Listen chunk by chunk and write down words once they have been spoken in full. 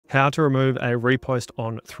How to remove a repost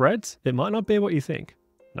on Threads. It might not be what you think.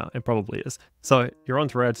 No, it probably is. So you're on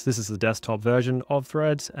Threads. This is the desktop version of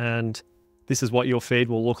Threads, and this is what your feed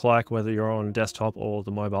will look like, whether you're on desktop or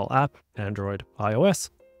the mobile app, Android, iOS.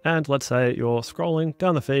 And let's say you're scrolling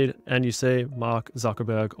down the feed and you see Mark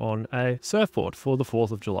Zuckerberg on a surfboard for the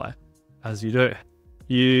 4th of July. As you do,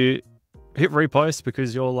 you hit repost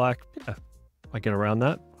because you're like, yeah, I get around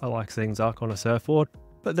that. I like seeing Zuck on a surfboard.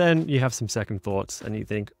 But then you have some second thoughts and you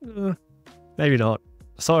think, maybe not.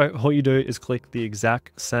 So all you do is click the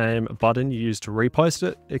exact same button you used to repost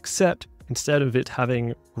it, except instead of it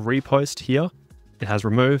having repost here, it has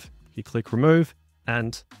remove. You click remove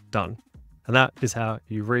and done. And that is how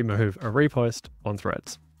you remove a repost on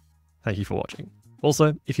Threads. Thank you for watching.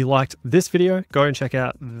 Also, if you liked this video, go and check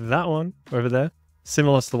out that one over there.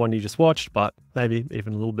 Similar to the one you just watched, but maybe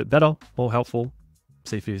even a little bit better, more helpful.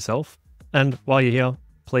 See for yourself. And while you're here,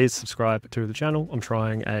 please subscribe to the channel. I'm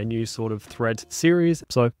trying a new sort of thread series.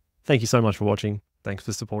 So thank you so much for watching. Thanks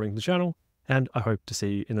for supporting the channel. And I hope to see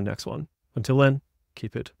you in the next one. Until then,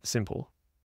 keep it simple.